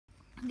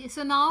Okay,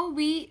 so now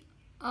we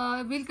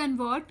will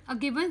convert a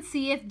given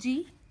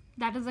CFG,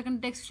 that is a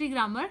context-free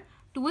grammar,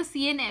 to a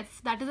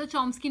CNF, that is a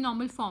Chomsky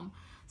normal form.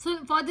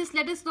 So for this,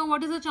 let us know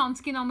what is a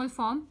Chomsky normal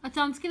form. A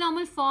Chomsky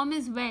normal form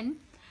is when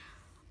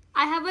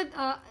I have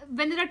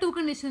when there are two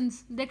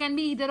conditions, there can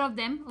be either of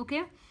them,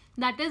 okay?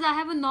 That is, I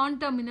have a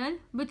non-terminal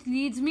which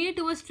leads me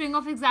to a string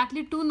of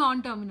exactly two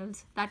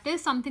non-terminals. That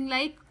is something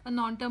like a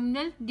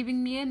non-terminal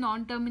giving me a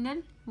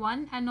non-terminal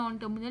 1 and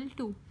non-terminal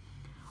 2.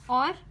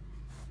 Or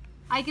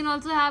I can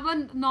also have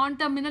a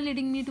non-terminal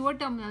leading me to a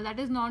terminal. That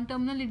is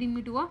non-terminal leading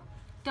me to a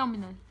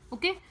terminal.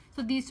 Okay.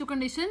 So these two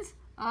conditions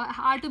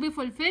are to be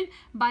fulfilled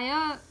by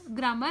a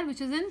grammar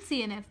which is in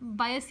CNF,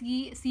 by a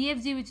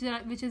CFG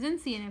which is in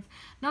CNF.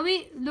 Now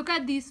we look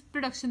at these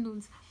production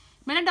rules.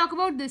 When I talk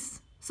about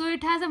this, so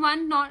it has a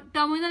one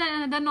terminal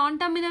and another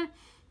non-terminal.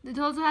 It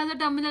also has a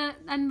terminal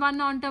and one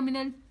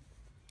non-terminal.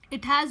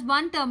 It has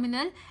one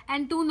terminal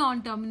and two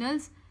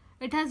non-terminals.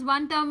 It has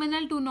one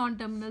terminal, two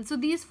non-terminals. So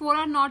these four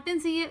are not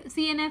in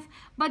CNF,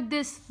 but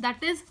this,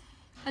 that is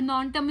a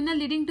non-terminal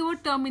leading to a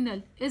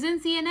terminal, is in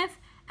CNF,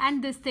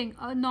 and this thing,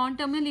 a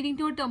non-terminal leading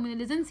to a terminal,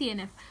 is in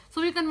CNF.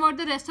 So we convert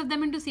the rest of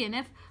them into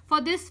CNF.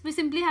 For this, we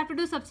simply have to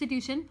do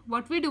substitution.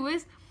 What we do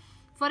is,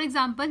 for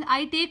example,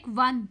 I take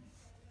 1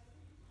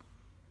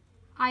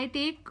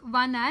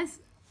 as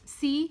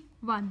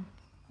C1,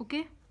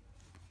 okay,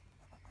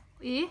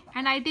 A,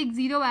 and I take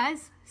 0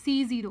 as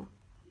C0.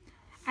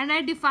 And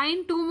I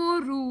define two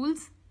more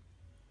rules,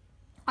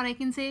 or I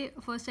can say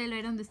first I'll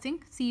write down this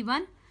thing,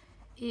 C1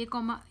 A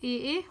comma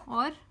AA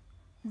or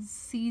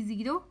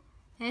C0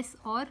 S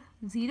or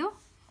 0,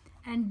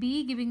 and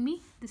B giving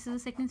me, this is the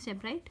second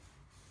step, right?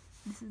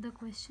 This is the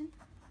question.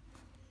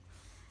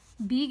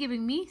 B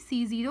giving me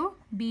C0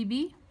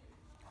 BB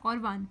or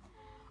 1.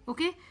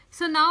 Okay,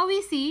 so now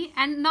we see,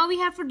 and now we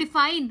have to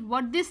define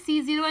what this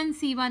C0 and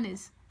C1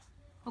 is.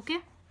 Okay,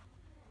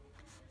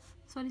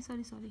 sorry.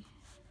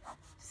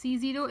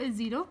 C0 is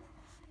 0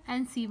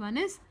 and C1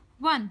 is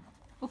 1.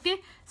 Okay,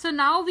 so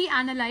now we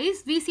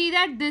analyze, we see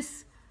that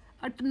this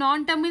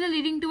non-terminal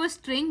leading to a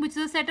string which is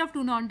a set of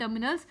two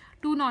non-terminals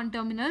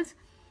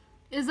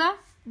is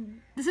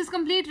this is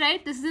complete,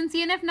 right? This is in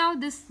CNF now,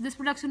 this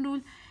production rule.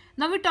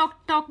 Now we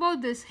talk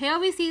about this. Here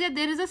we see that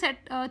there is a set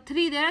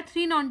there are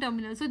three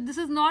non-terminals, so this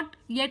is not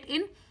yet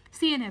in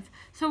CNF.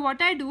 So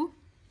what I do,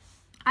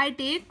 I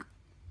take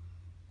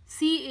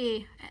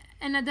CA,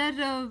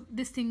 another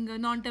this thing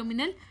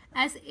non-terminal,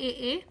 as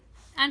AA,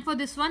 and for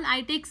this one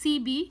I take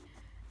CB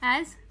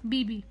as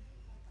BB.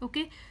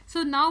 Okay,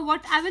 so now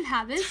what I will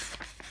have is,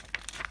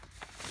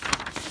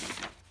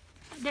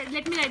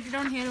 let me write it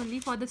down here only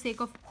for the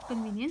sake of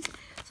convenience.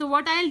 So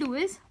what I'll do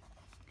is,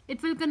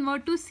 it will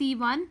convert to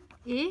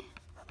C1A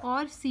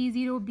or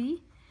C0B.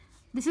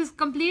 This is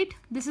complete,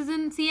 this is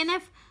in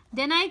CNF.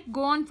 Then I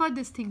go on for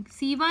this thing,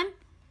 C1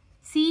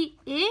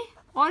 CA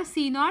or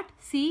C0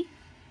 C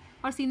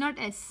or C0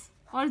 S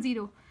or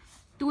 0.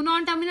 Two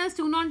non-terminals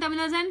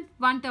and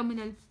one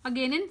terminal,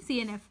 again in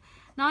CNF.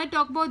 Now I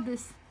talk about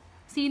this,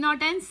 C0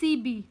 and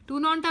CB, two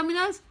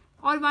non-terminals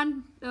or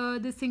one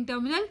this thing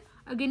terminal,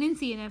 again in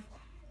CNF.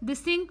 This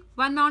thing,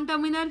 one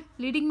non-terminal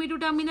leading me to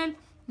terminal,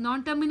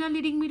 non-terminal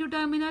leading me to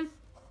terminal,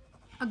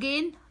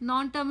 again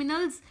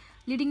non-terminals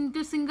leading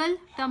to single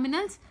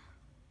terminals,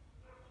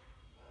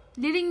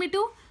 leading me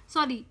to,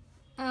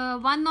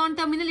 one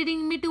non-terminal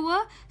leading me to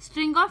a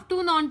string of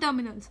two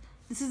non-terminals.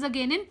 This is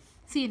again in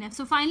CNF.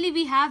 So finally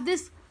we have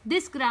this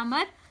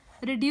grammar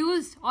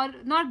reduced, or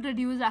not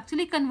reduced,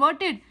 actually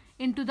converted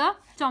into the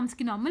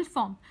Chomsky normal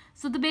form.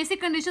 So the basic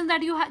conditions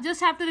that you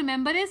just have to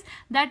remember is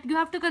that you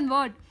have to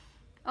convert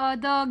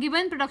the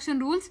given production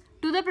rules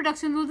to the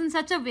production rules in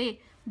such a way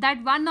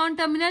that one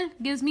non-terminal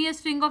gives me a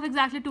string of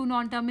exactly two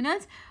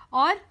non-terminals,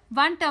 or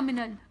one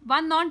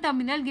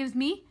non-terminal gives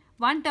me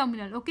one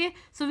terminal. Okay,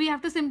 so we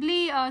have to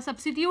simply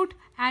substitute,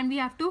 and we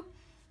have to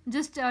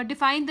just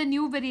define the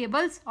new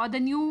variables or the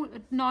new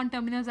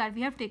non-terminals that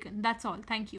we have taken. That's all. Thank you.